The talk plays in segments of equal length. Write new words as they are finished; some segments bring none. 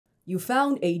You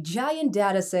found a giant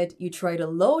dataset, you try to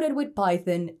load it with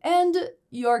Python, and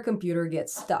your computer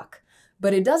gets stuck.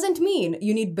 But it doesn't mean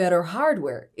you need better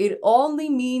hardware. It only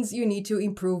means you need to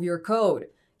improve your code.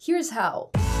 Here's how.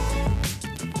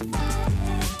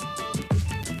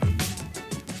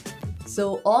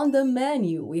 So on the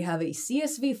menu, we have a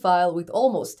CSV file with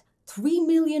almost 3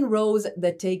 million rows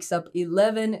that takes up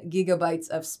 11 gigabytes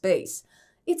of space.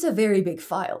 It's a very big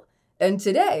file. And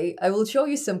today, I will show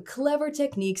you some clever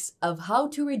techniques of how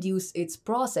to reduce its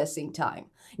processing time.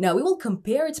 Now, we will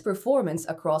compare its performance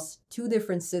across two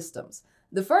different systems.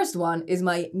 The first one is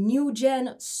my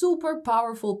new-gen, super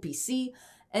powerful PC,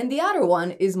 and the other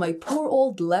one is my poor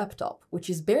old laptop,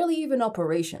 which is barely even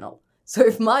operational. So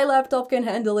if my laptop can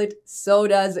handle it, so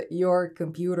does your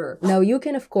computer. Now you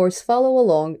can of course follow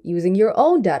along using your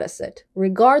own dataset,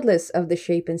 regardless of the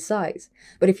shape and size.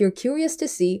 But if you're curious to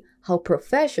see how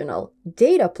professional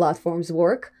data platforms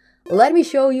work, let me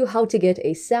show you how to get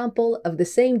a sample of the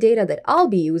same data that I'll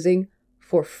be using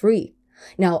for free.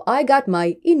 Now I got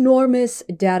my enormous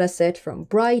dataset from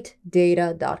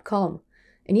brightdata.com.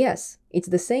 And yes, it's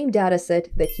the same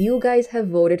dataset that you guys have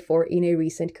voted for in a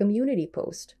recent community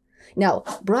post. Now,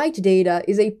 Bright Data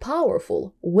is a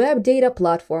powerful web data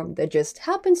platform that just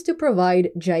happens to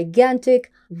provide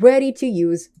gigantic,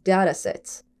 ready-to-use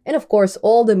datasets. And of course,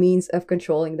 all the means of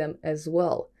controlling them as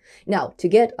well. Now, to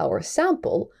get our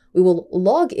sample, we will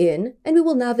log in and we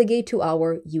will navigate to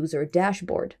our user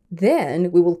dashboard.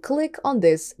 Then we will click on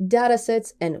this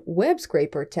Datasets and Web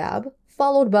Scraper tab,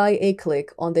 followed by a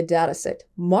click on the Dataset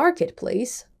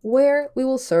Marketplace, where we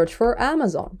will search for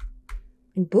Amazon.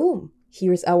 And boom!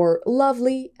 Here's our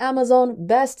lovely Amazon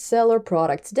bestseller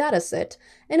products dataset,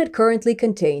 and it currently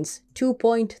contains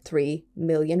 2.3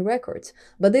 million records.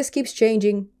 But this keeps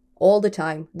changing all the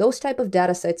time. Those type of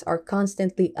datasets are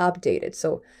constantly updated.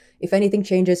 So if anything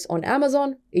changes on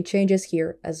Amazon, it changes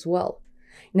here as well.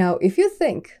 Now, if you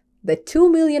think that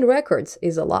 2 million records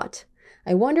is a lot,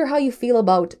 I wonder how you feel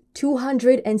about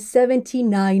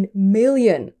 279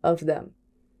 million of them.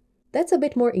 That's a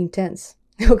bit more intense,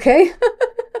 okay?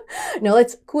 Now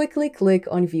let's quickly click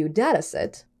on View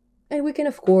Dataset, and we can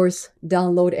of course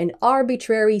download an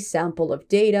arbitrary sample of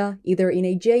data, either in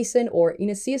a JSON or in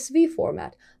a CSV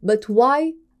format. But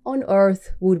why on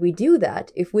earth would we do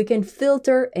that if we can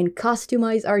filter and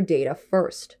customize our data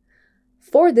first?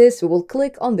 For this, we will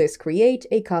click on this Create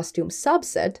a Custom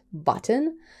Subset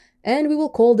button, and we will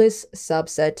call this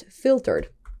subset filtered.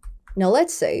 Now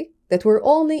let's say that we're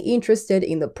only interested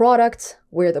in the products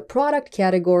where the product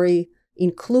category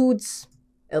includes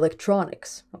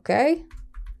electronics, okay?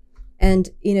 And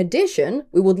in addition,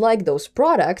 we would like those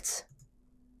products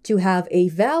to have a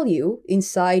value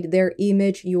inside their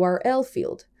image URL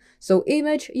field. So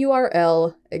image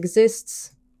URL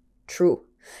exists true.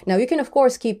 Now you can of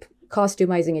course keep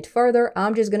customizing it further.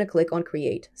 I'm just gonna click on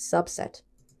Create Subset.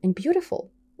 And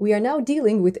beautiful. We are now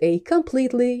dealing with a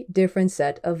completely different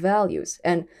set of values.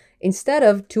 And instead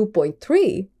of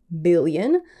 2.3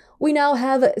 billion, we now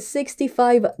have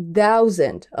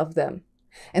 65,000 of them.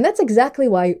 And that's exactly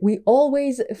why we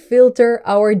always filter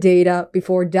our data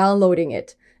before downloading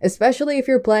it, especially if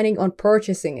you're planning on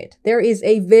purchasing it. There is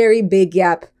a very big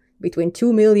gap between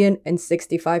 2 million and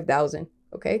 65,000,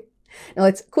 okay? Now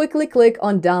let's quickly click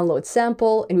on Download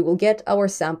Sample, and we will get our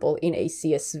sample in a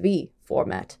CSV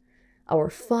format. Our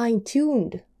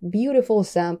fine-tuned, beautiful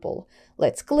sample.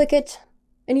 Let's click it,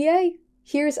 and yay!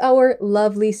 Here's our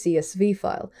lovely CSV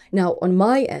file. Now, on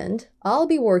my end, I'll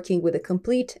be working with a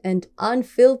complete and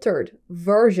unfiltered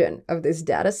version of this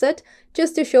dataset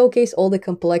just to showcase all the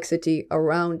complexity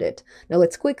around it. Now,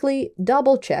 let's quickly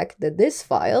double check that this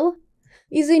file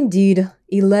is indeed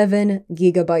 11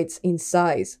 gigabytes in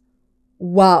size.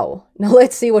 Wow! Now,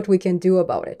 let's see what we can do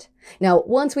about it. Now,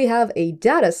 once we have a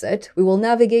dataset, we will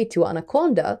navigate to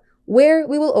Anaconda, where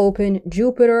we will open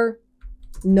Jupyter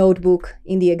Notebook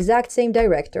in the exact same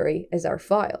directory as our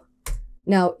file.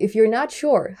 Now, if you're not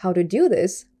sure how to do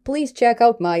this, please check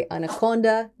out my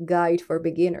Anaconda Guide for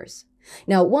Beginners.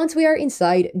 Now, once we are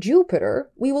inside Jupyter,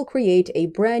 we will create a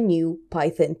brand new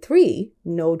Python 3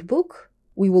 notebook.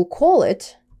 We will call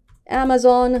it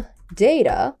Amazon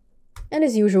Data, and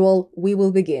as usual, we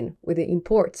will begin with the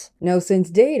imports. Now, since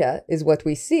data is what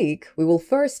we seek, we will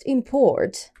first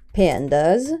import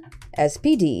pandas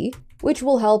SPD, which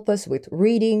will help us with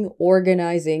reading,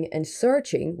 organizing, and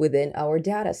searching within our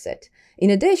dataset. In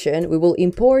addition, we will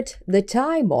import the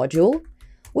time module,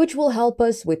 which will help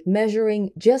us with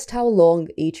measuring just how long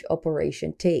each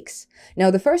operation takes.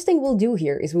 Now, the first thing we'll do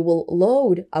here is we will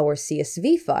load our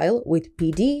CSV file with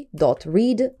pd.read_CSV,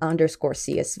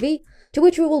 to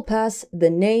which we will pass the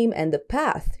name and the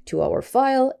path to our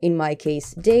file, in my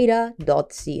case,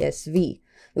 data.csv.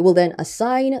 We will then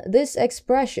assign this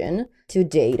expression to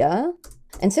data,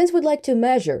 and since we'd like to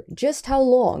measure just how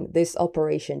long this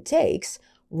operation takes,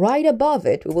 right above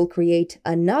it, we will create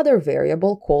another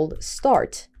variable called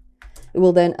start. We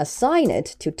will then assign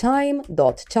it to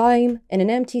time.time and an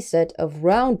empty set of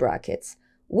round brackets,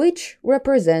 which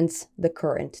represents the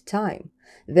current time.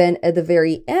 Then at the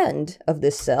very end of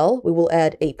this cell, we will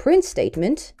add a print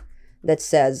statement that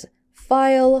says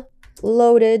file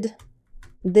loaded,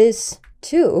 this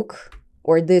took,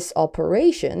 or this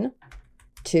operation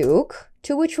took,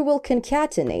 to which we will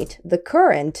concatenate the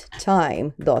current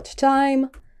time.time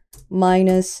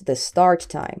minus the start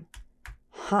time.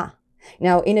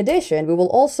 Now, in addition, we will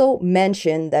also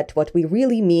mention that what we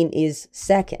really mean is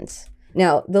seconds.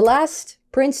 Now, the last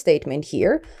print statement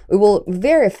here, we will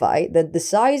verify that the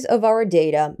size of our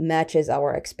data matches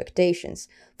our expectations.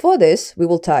 For this, we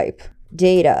will type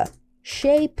data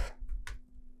shape,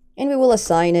 and we will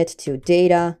assign it to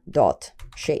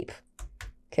data.shape.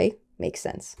 Okay, makes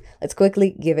sense. Let's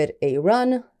quickly give it a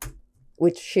run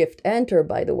with Shift-Enter,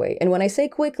 by the way. And when I say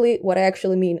quickly, what I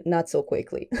actually mean not so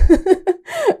quickly.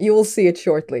 You will see it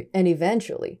shortly. And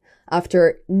eventually,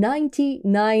 after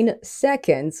 99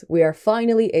 seconds, we are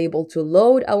finally able to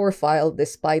load our file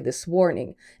despite this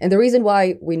warning. And the reason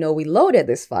why we know we loaded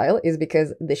this file is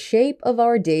because the shape of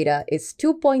our data is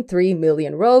 2.3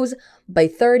 million rows by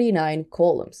 39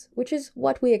 columns, which is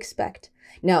what we expect.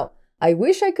 Now, I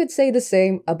wish I could say the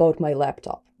same about my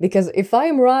laptop, because if I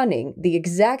am running the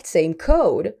exact same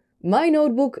code, my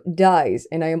notebook dies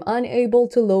and I am unable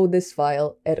to load this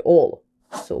file at all.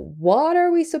 So what are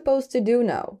we supposed to do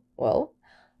now? Well,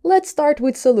 let's start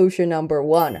with solution number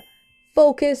 1.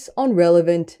 Focus on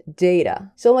relevant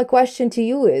data. So my question to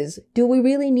you is, do we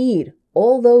really need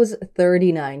all those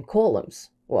 39 columns?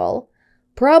 Well,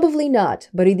 probably not,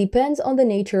 but it depends on the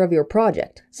nature of your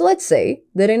project. So let's say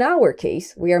that in our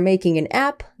case, we are making an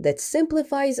app that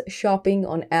simplifies shopping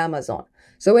on Amazon.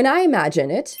 So when I imagine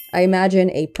it, I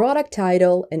imagine a product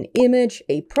title, an image,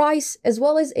 a price, as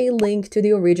well as a link to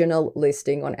the original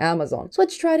listing on Amazon. So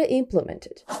let's try to implement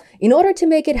it. In order to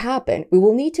make it happen, we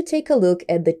will need to take a look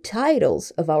at the titles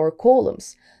of our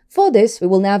columns. For this, we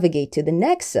will navigate to the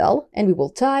next cell and we will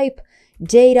type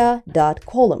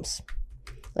data.columns.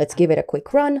 Let's give it a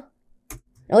quick run.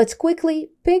 Now let's quickly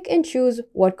pick and choose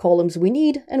what columns we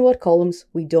need and what columns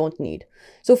we don't need.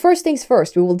 So first things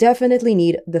first, we will definitely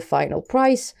need the final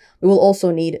price. We will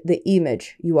also need the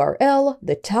image URL,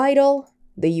 the title,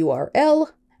 the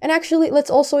URL, and actually let's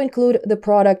also include the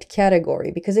product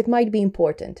category because it might be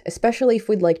important, especially if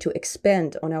we'd like to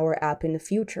expand on our app in the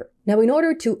future. Now, in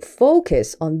order to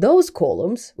focus on those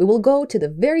columns, we will go to the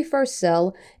very first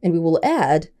cell and we will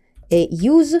add a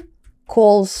use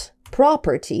calls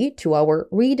property to our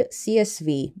read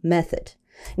CSV method.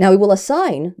 Now we will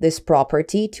assign this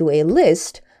property to a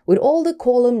list with all the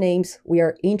column names we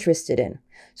are interested in.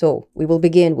 So we will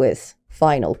begin with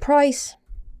final price.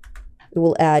 We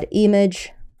will add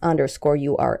image underscore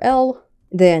URL,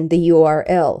 then the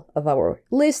URL of our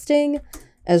listing,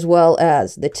 as well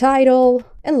as the title.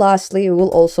 And lastly, we will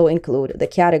also include the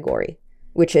category,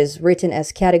 which is written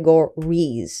as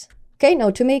categories. Okay,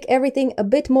 now to make everything a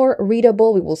bit more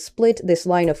readable, we will split this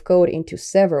line of code into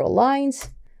several lines.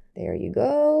 There you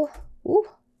go. Ooh.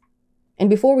 And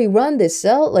before we run this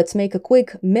cell, let's make a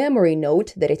quick memory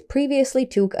note that it previously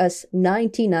took us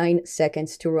 99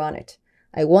 seconds to run it.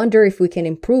 I wonder if we can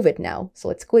improve it now. So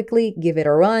let's quickly give it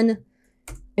a run.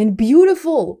 And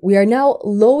beautiful! We are now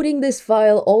loading this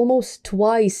file almost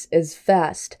twice as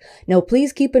fast. Now,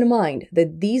 please keep in mind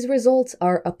that these results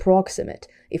are approximate.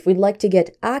 If we'd like to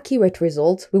get accurate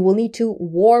results, we will need to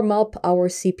warm up our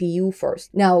CPU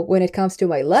first. Now, when it comes to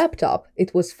my laptop,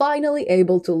 it was finally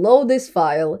able to load this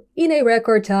file in a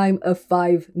record time of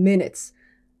 5 minutes,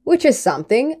 which is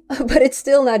something, but it's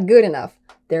still not good enough.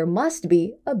 There must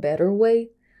be a better way,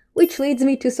 which leads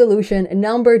me to solution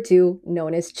number 2,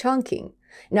 known as chunking.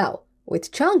 Now,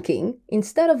 with chunking,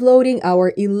 instead of loading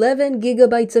our 11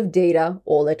 gigabytes of data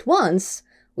all at once,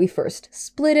 we first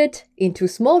split it into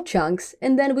small chunks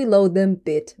and then we load them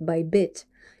bit by bit.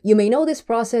 You may know this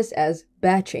process as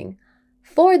batching.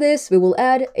 For this, we will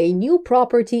add a new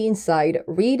property inside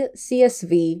read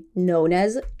CSV known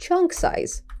as chunk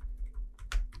size.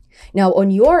 Now,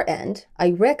 on your end,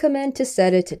 I recommend to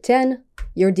set it to 10.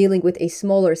 You're dealing with a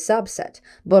smaller subset.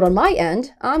 But on my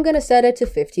end, I'm going to set it to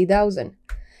 50,000.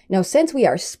 Now, since we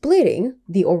are splitting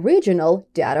the original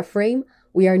data frame,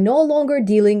 we are no longer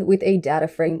dealing with a data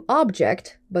frame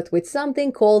object, but with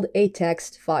something called a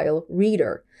text file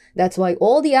reader. That's why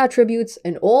all the attributes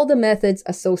and all the methods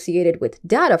associated with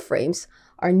data frames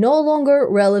are no longer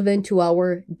relevant to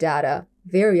our data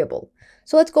variable.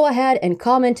 So let's go ahead and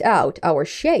comment out our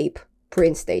shape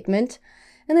print statement,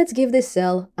 and let's give this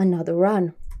cell another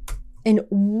run. And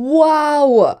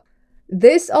wow!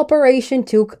 This operation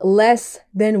took less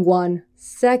than 1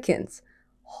 second.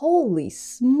 Holy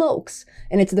smokes!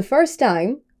 And it's the first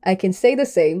time I can say the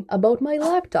same about my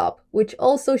laptop, which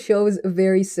also shows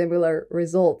very similar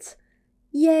results.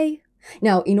 Yay!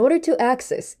 Now, in order to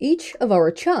access each of our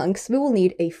chunks, we will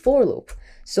need a for loop.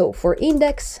 So for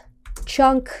index,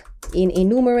 chunk, in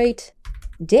enumerate,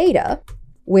 data,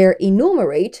 where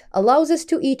enumerate allows us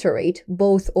to iterate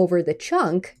both over the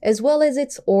chunk as well as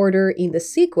its order in the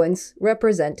sequence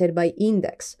represented by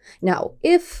index. Now,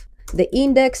 if the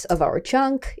index of our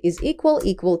chunk is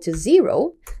equal to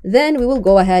 0, then we will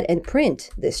go ahead and print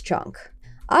this chunk.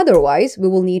 Otherwise, we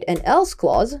will need an else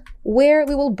clause where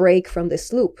we will break from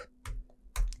this loop.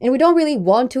 And we don't really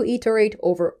want to iterate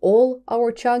over all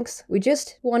our chunks. We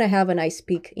just want to have a nice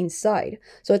peek inside.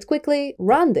 So let's quickly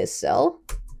run this cell.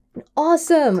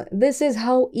 Awesome! This is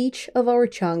how each of our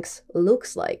chunks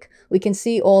looks like. We can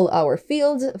see all our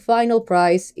fields, final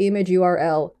price, image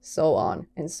URL, so on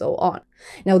and so on.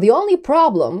 Now, the only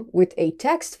problem with a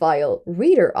text file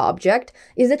reader object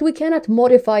is that we cannot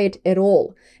modify it at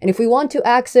all. And if we want to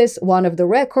access one of the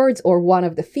records or one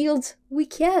of the fields, we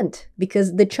can't,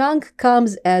 because the chunk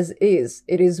comes as is.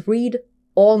 It is read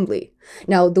only.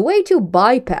 Now, the way to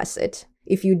bypass it,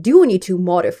 if you do need to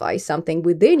modify something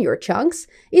within your chunks,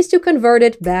 is to convert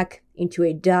it back into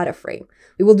a data frame.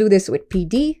 We will do this with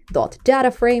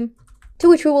pd.dataframe, to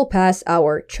which we will pass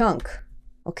our chunk.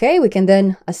 Okay, we can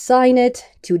then assign it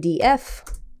to df,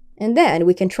 and then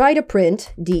we can try to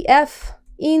print df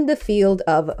in the field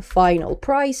of final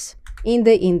price in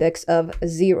the index of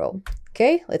 0.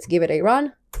 Okay, let's give it a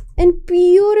run. And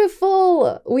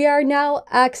beautiful! We are now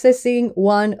accessing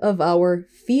one of our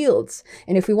fields.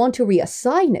 And if we want to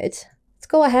reassign it, let's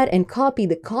go ahead and copy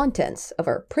the contents of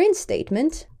our print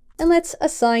statement, and let's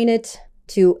assign it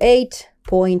to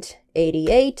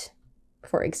 8.88.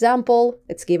 For example,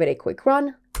 let's give it a quick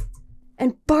run.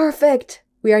 And perfect!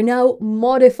 We are now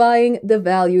modifying the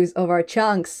values of our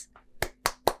chunks.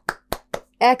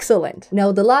 Excellent!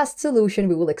 Now, the last solution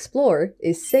we will explore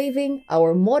is saving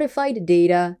our modified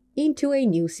data into a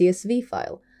new CSV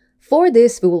file. For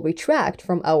this, we will retract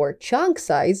from our chunk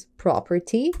size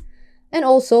property and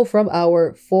also from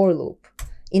our for loop.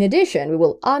 In addition, we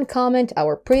will uncomment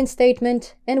our print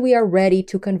statement, and we are ready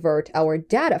to convert our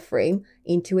data frame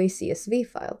into a CSV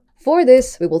file. For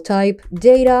this, we will type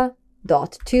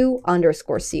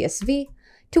data.to_CSV,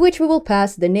 to which we will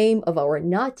pass the name of our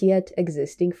not yet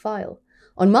existing file.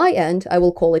 On my end, I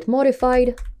will call it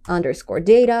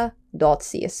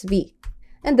modified_data.csv.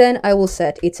 And then I will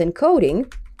set its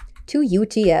encoding to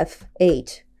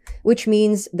UTF-8, which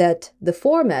means that the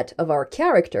format of our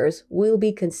characters will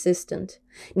be consistent.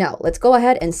 Now, let's go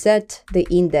ahead and set the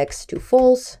index to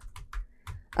false.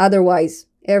 Otherwise,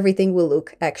 everything will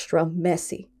look extra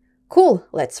messy. Cool,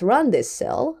 let's run this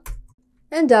cell.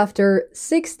 And after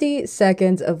 60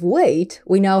 seconds of wait,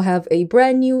 we now have a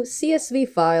brand new CSV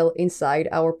file inside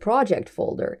our project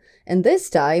folder. And this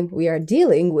time we are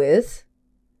dealing with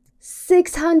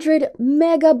 600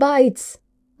 megabytes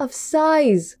of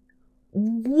size.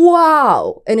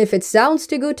 Wow! And if it sounds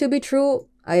too good to be true,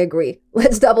 I agree.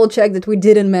 Let's double check that we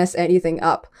didn't mess anything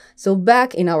up. So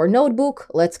back in our notebook,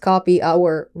 let's copy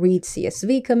our read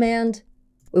CSV command.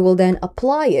 We will then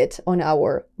apply it on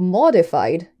our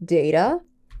modified data,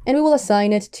 and we will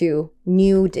assign it to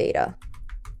new data.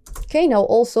 Okay, now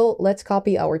also let's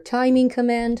copy our timing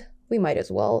command. We might as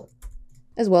well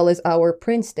as our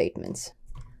print statements.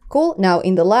 Cool, now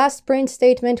in the last print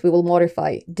statement, we will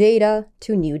modify data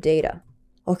to new data.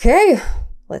 Okay,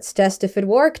 let's test if it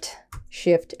worked.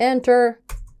 Shift enter,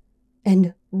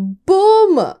 and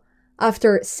boom!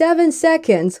 After 7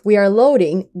 seconds, we are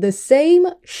loading the same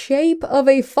shape of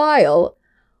a file.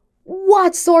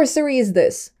 What sorcery is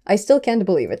this? I still can't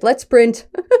believe it. Let's print,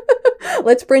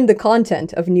 let's print the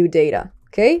content of new data.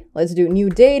 Okay, let's do new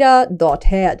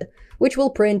data.head, which will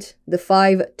print the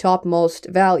 5 topmost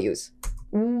values.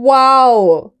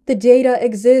 Wow! The data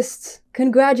exists!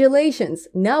 Congratulations!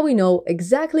 Now we know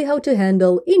exactly how to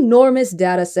handle enormous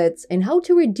datasets and how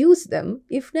to reduce them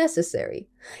if necessary.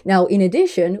 Now, in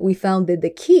addition, we found that the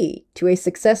key to a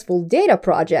successful data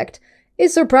project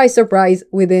is, surprise, surprise,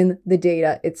 within the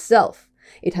data itself.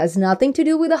 It has nothing to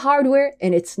do with the hardware,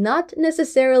 and it's not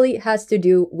necessarily has to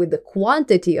do with the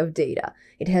quantity of data.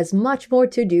 It has much more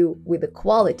to do with the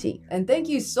quality. And thank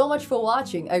you so much for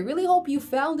watching. I really hope you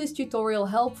found this tutorial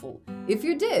helpful. If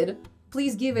you did,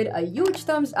 please give it a huge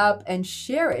thumbs up and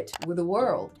share it with the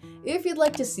world. If you'd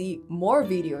like to see more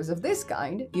videos of this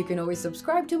kind, you can always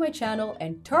subscribe to my channel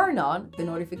and turn on the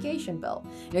notification bell.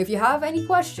 Now, if you have any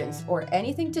questions or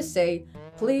anything to say,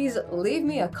 please leave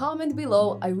me a comment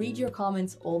below. I read your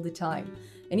comments all the time.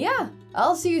 And yeah,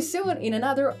 I'll see you soon in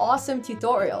another awesome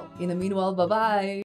tutorial. In the meanwhile, bye-bye!